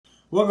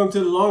Welcome to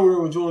the Long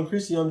Room with Joel and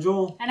Christy. I'm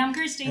Joel. And I'm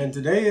Christy. And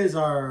today is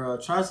our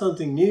try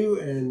something new,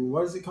 and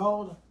what is it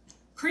called?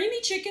 Creamy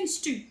chicken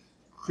stew.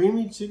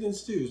 Creamy chicken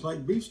stew. It's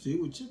like beef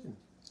stew with chicken.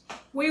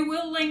 We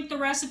will link the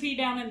recipe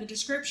down in the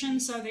description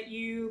so that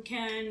you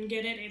can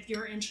get it if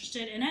you're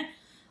interested in it.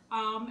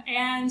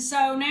 And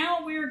so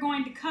now we're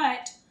going to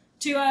cut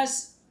to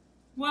us,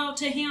 well,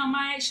 to him.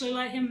 I actually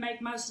let him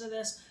make most of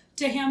this.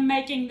 To him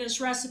making this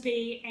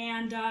recipe,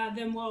 and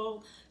then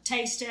we'll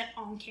taste it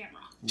on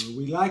camera. Will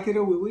we like it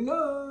or will we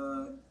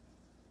not?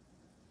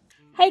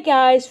 Hey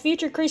guys,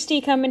 Future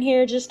Christy coming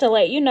here just to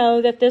let you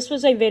know that this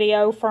was a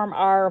video from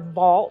our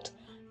vault,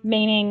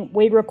 meaning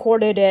we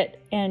recorded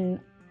it in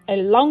a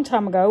long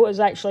time ago. It was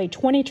actually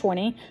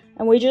 2020,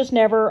 and we just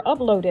never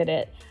uploaded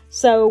it.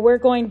 So we're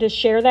going to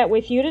share that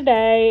with you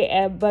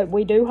today, but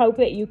we do hope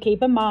that you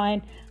keep in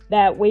mind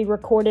that we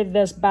recorded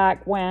this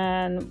back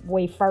when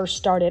we first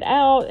started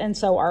out, and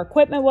so our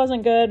equipment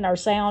wasn't good and our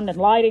sound and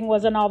lighting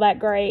wasn't all that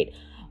great.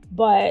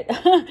 But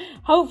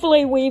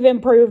hopefully we've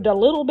improved a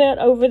little bit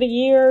over the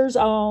years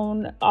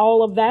on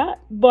all of that.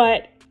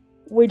 But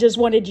we just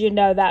wanted you to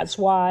know that's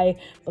why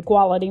the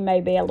quality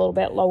may be a little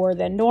bit lower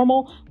than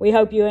normal. We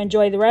hope you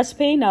enjoy the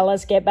recipe. Now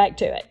let's get back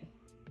to it.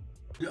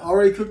 We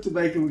already cooked the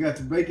bacon. We got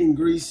the bacon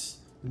grease,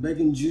 the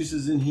bacon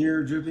juices in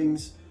here,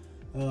 drippings.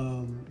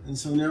 And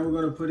so now we're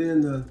going to put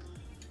in the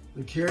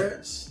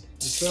carrots,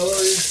 the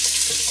celery.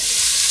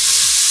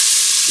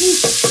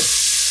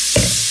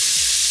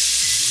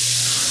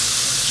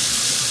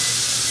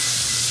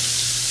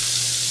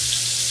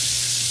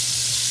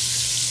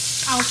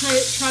 I'll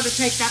try to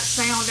take that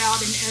sound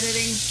out in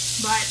editing,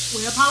 but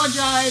we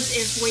apologize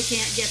if we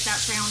can't get that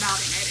sound out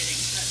in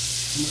editing. But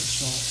Too much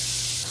salt.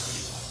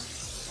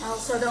 I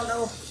also don't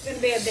know if it's going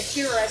to be able to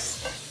hear us.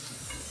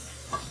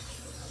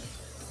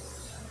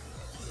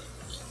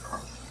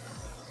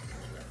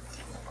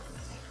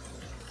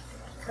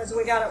 Because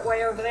we got it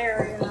way over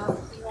there, you know.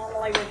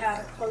 Normally we have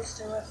it close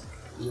to us.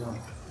 Yeah.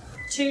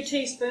 2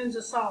 teaspoons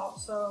of salt,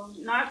 so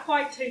not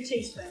quite 2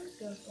 teaspoons.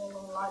 Goes a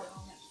little lighter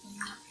on it.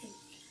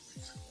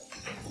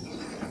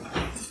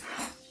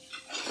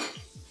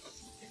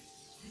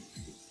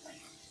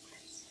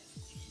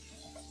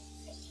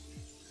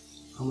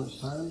 How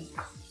much time?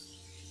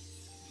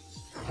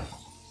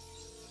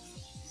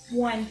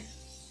 1.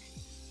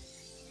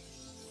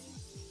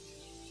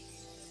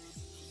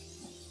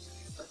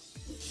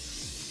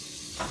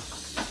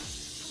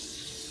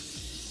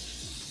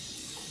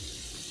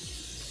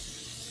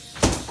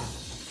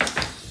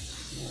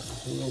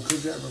 We're going to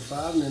cook that for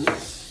 5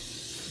 minutes.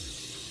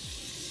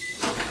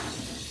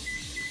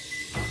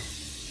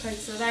 Okay,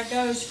 so that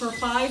goes for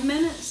 5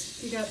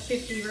 minutes. You got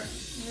 50 right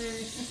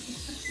there.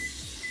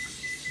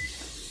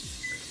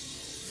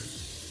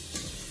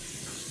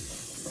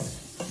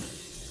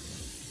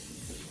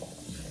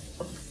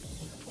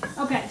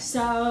 Okay,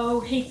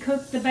 so he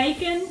cooked the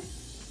bacon,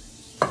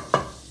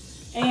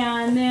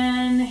 and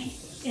then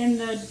in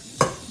the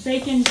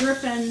bacon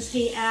drippings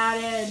he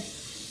added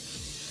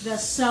the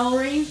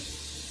celery,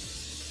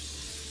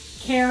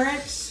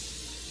 carrots,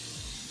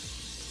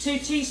 2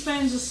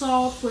 teaspoons of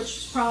salt, which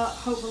is probably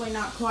hopefully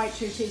not quite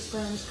 2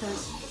 teaspoons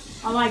because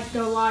I like to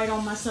go light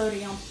on my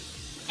sodium,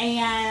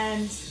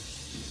 and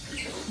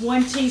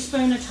 1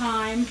 teaspoon of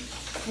thyme.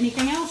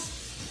 Anything else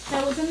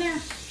that was in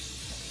there?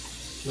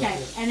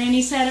 Okay, and then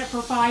he set it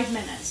for 5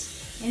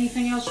 minutes.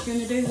 Anything else you're going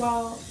to do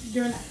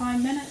during that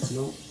 5 minutes?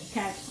 Nope.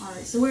 Okay, all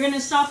right. So we're going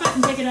to stop it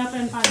and pick it up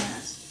in 5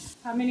 minutes.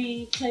 How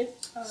many?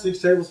 6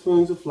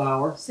 tablespoons of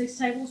flour. 6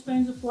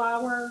 tablespoons of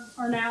flour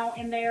are now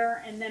in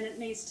there, and then it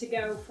needs to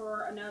go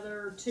for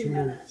another 2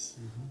 minutes.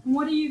 Mm-hmm. And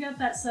what do you got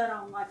that set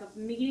on? Like a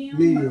medium?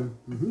 Medium.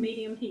 Mm-hmm.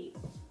 Medium heat.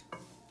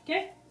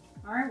 Okay.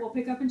 All right, we'll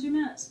pick up in 2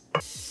 minutes.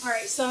 All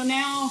right, so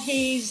now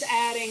he's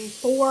adding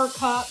 4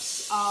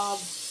 cups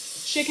of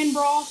chicken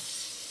broth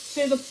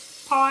to the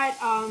pot.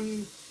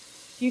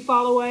 If you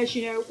follow us,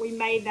 you know we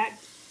made that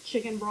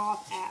chicken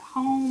broth at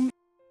home.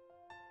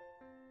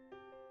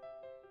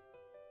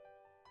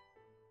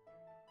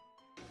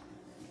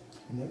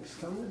 Next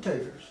come the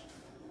taters.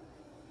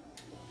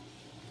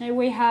 Now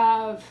we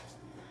have,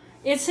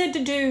 it said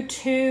to do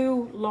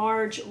 2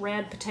 large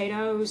red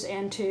potatoes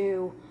and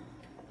 2,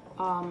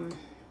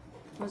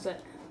 was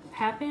it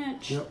 1/2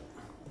 inch? Yep.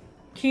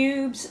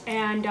 Cubes,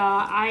 and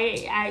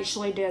I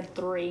actually did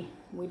 3.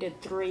 We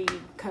did 3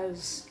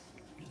 because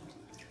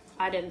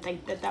I didn't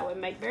think that would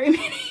make very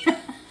many.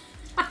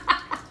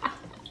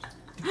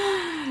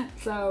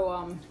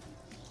 So,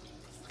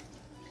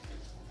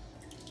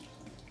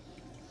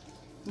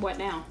 what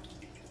now?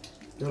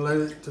 You'll let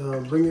it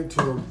bring it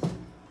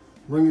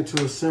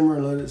to a simmer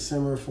and let it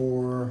simmer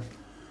for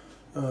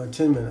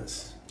 10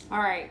 minutes. All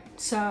right,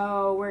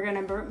 so we're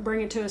gonna bring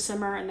it to a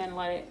simmer and then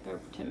let it go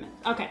for 10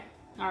 minutes. Okay,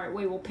 all right,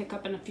 we will pick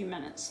up in a few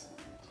minutes.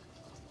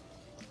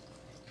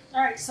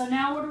 All right, so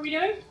now what are we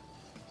doing?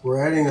 We're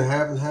adding a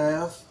 1/2 and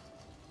 1/2.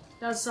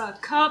 That's a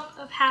cup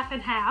of 1/2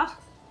 and 1/2.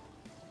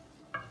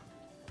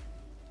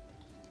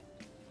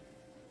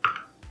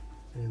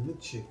 And the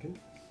chicken.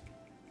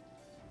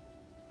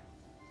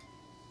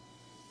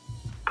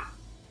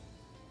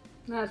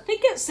 I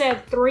think it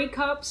said 3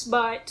 cups,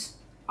 but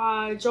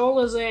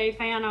Joel is a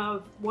fan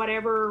of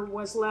whatever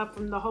was left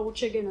from the whole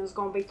chicken is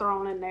going to be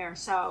thrown in there.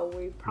 So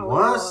we probably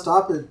Why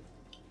stop it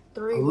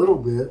 3 a little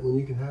bit when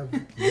you can have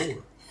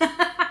more?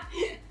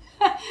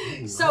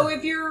 So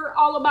if you're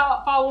all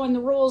about following the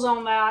rules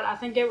on that, I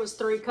think it was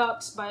 3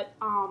 cups, but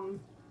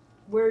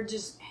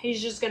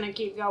he's just gonna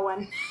keep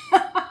going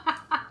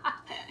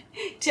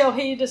till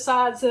he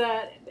decides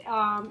that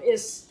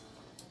it's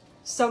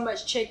so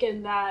much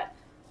chicken that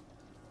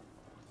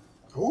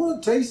I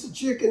want to taste the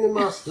chicken in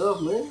my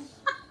stuff, man.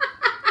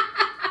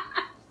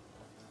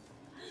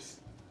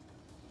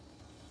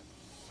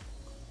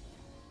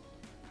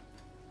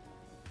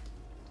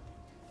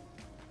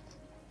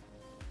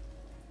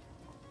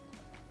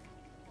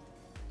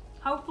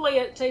 hopefully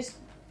it tastes,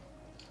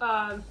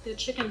 the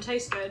chicken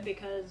tastes good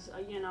because,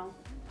 you know,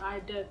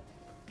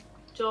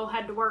 Joel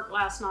had to work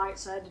last night,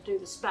 so I had to do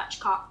the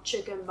spatchcock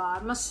chicken by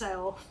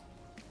myself.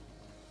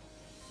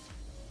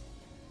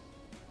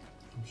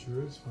 I'm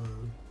sure it's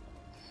fine.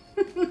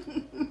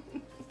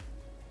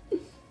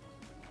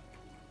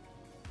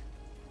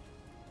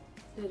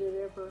 Did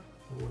it ever?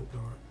 It went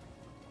dark.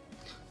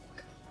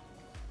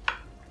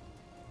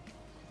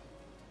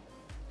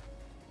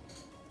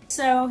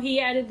 So he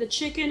added the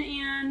chicken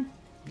in,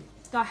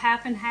 the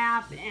half and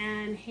half,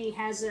 and he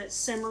has it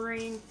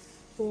simmering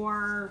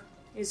for,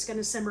 it's going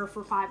to simmer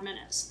for 5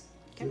 minutes.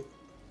 Okay.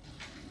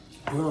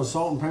 I'm going to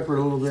salt and pepper it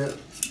a little bit.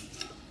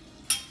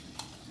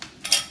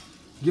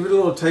 Give it a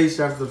little taste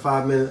after the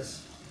 5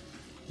 minutes.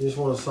 You just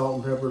want to salt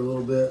and pepper it a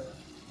little bit.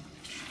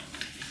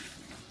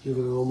 Give it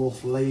a little more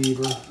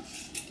flavor.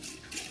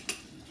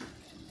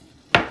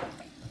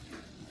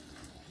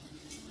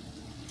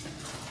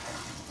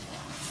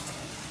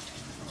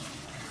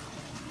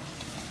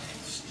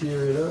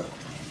 Stir it up.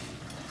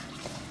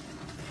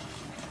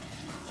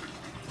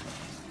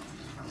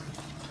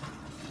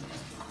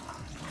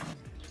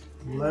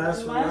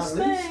 Last but not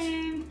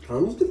least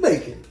comes the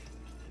bacon.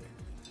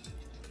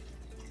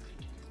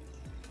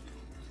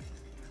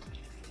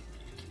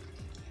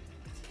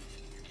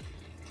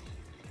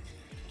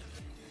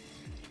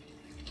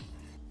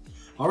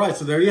 All right,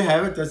 so there you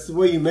have it. That's the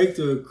way you make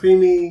the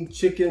creamy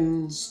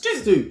chicken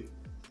stew.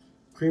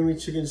 Creamy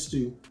chicken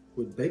stew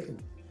with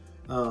bacon.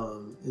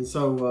 And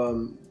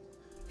so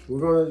we're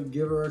going to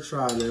give her a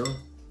try now.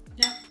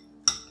 Yeah.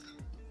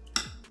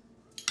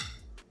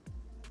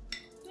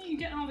 You're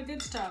getting all the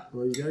good stuff.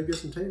 Well, you got to get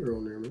some tater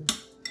on there, man.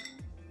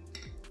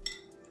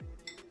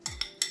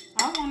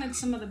 I wanted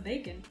some of the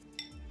bacon.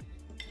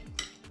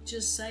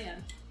 Just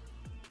saying.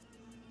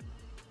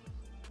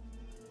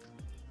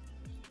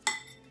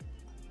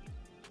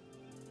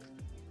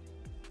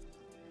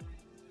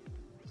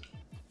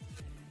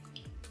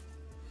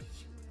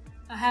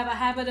 I have a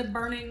habit of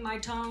burning my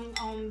tongue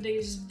on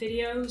these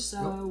videos,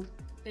 so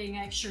being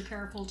extra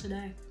careful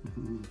today.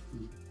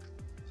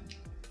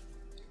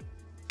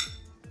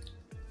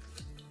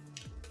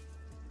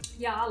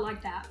 Yeah, I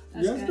like that.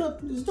 That's good.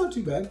 It's not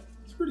too bad.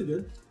 It's pretty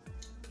good.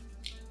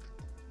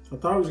 I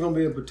thought it was going to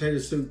be a potato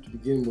soup to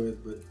begin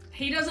with, but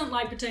he doesn't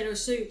like potato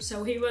soup,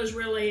 so he was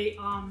really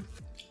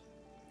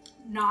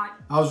not.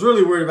 I was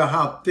really worried about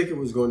how thick it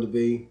was going to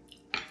be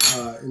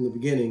in the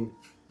beginning.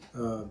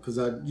 Because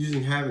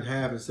using half and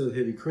half instead of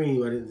heavy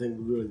cream, I didn't think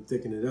would really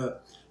thicken it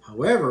up.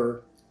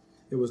 However,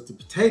 it was the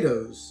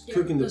potatoes,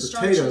 cooking the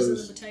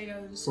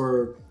potatoes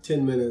for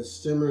 10 minutes,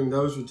 simmering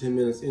those for 10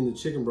 minutes in the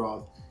chicken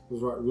broth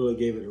was what really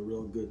gave it a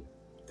real good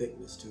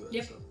thickness to it.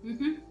 Yep.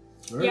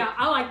 So. Right. Yeah,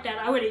 I like that.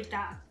 I would eat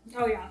that.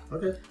 Oh yeah.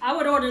 Okay. I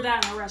would order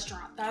that in a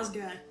restaurant. That was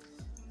good.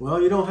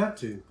 Well, you don't have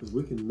to, because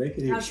we can make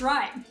it here. That's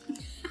right.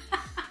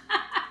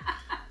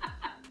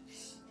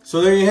 So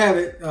there you have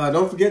it.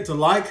 Don't forget to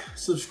like,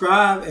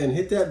 subscribe, and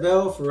hit that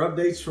bell for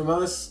updates from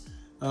us.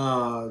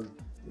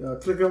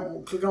 Click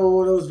on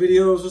one of those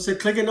videos. Let's say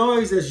click a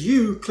noise. That's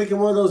you clicking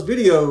one of those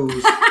videos.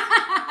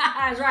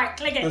 That's right.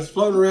 Click it. That's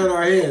floating around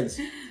our heads.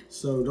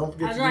 So don't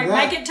forget to do that. That's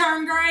right. Make it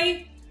turn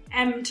gray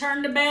and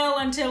turn the bell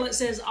until it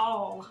says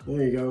all.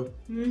 There you go.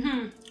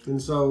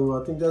 And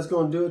so I think that's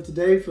going to do it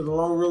today for the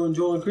Long Run with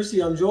Joel and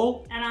Christy. I'm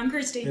Joel. And I'm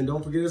Christy. And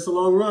don't forget it's a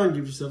long run.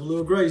 Give yourself a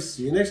little grace.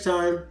 See you next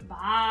time.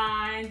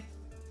 Bye.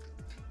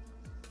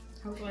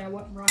 Hopefully I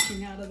wasn't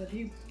rocking out of the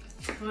view.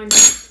 Rocking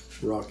out.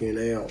 Rocking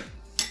out.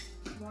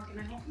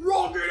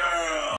 Rocking out.